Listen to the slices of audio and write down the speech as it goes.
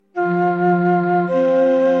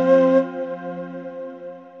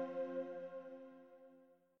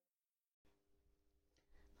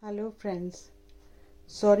Hello friends,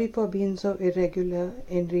 sorry for being so irregular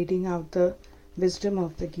in reading out the wisdom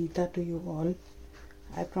of the Gita to you all.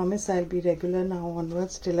 I promise I'll be regular now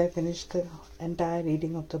onwards till I finish the entire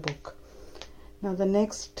reading of the book. Now the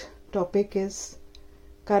next topic is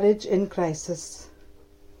courage in crisis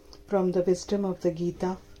from the wisdom of the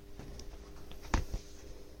Gita,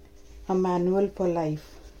 a manual for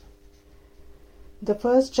life. The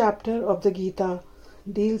first chapter of the Gita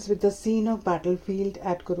deals with the scene of battlefield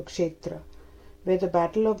at Kurukshetra, where the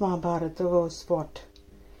battle of Mahabharata was fought.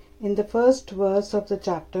 In the first verse of the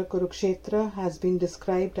chapter, Kurukshetra has been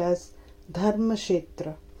described as Dharma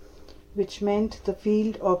Kshetra, which meant the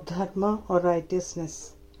field of dharma or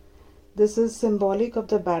righteousness. This is symbolic of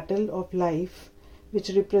the battle of life, which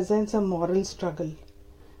represents a moral struggle,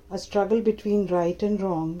 a struggle between right and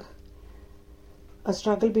wrong, a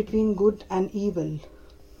struggle between good and evil.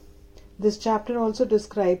 This chapter also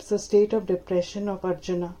describes the state of depression of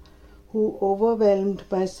Arjuna, who, overwhelmed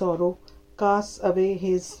by sorrow, casts away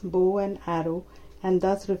his bow and arrow and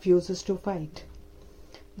thus refuses to fight.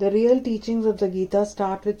 The real teachings of the Gita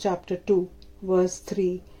start with chapter 2, verse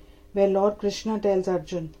 3, where Lord Krishna tells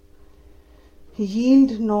Arjuna,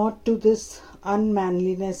 "Yield not to this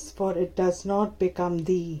unmanliness, for it does not become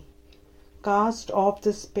thee. Cast off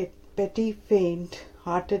this petty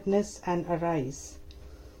faint-heartedness and arise."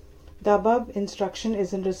 The above instruction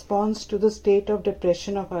is in response to the state of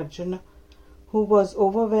depression of Arjuna, who was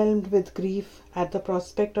overwhelmed with grief at the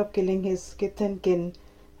prospect of killing his kith and kin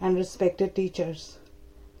and respected teachers.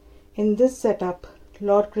 In this setup,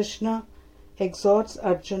 Lord Krishna exhorts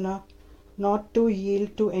Arjuna not to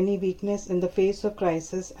yield to any weakness in the face of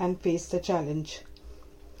crisis and face the challenge.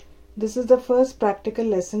 This is the first practical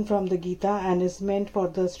lesson from the Gita and is meant for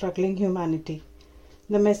the struggling humanity.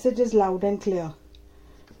 The message is loud and clear: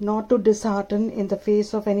 not to dishearten in the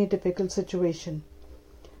face of any difficult situation.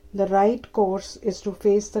 The right course is to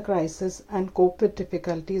face the crisis and cope with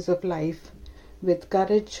difficulties of life with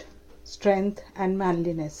courage, strength, and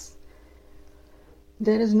manliness.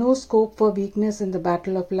 There is no scope for weakness in the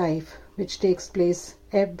battle of life, which takes place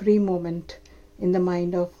every moment in the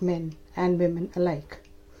mind of men and women alike.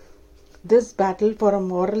 This battle for a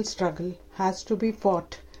moral struggle has to be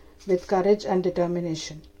fought with courage and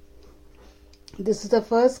determination. This is the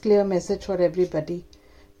first clear message for everybody: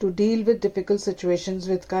 to deal with difficult situations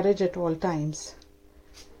with courage at all times.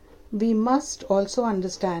 We must also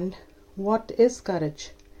understand what is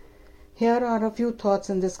courage. Here are a few thoughts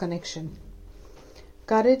in this connection.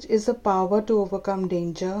 Courage is the power to overcome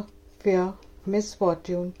danger, fear,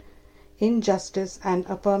 misfortune, injustice, and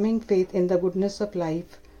affirming faith in the goodness of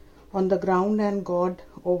life on the ground and God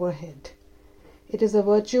overhead. It is a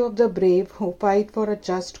virtue of the brave who fight for a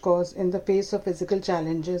just cause in the face of physical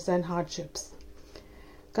challenges and hardships.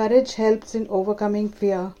 Courage helps in overcoming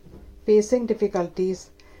fear, facing difficulties,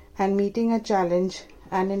 and meeting a challenge,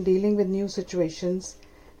 and in dealing with new situations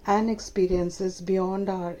and experiences beyond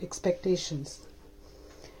our expectations.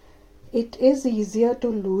 It is easier to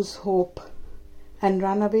lose hope and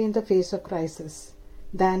run away in the face of crisis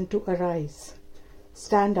than to arise,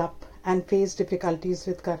 stand up, and face difficulties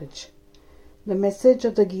with courage. The message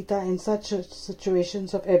of the Gita in such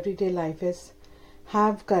situations of everyday life is: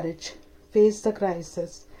 have courage, face the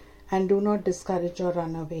crisis, and do not discourage or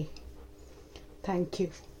run away. Thank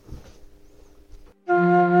you.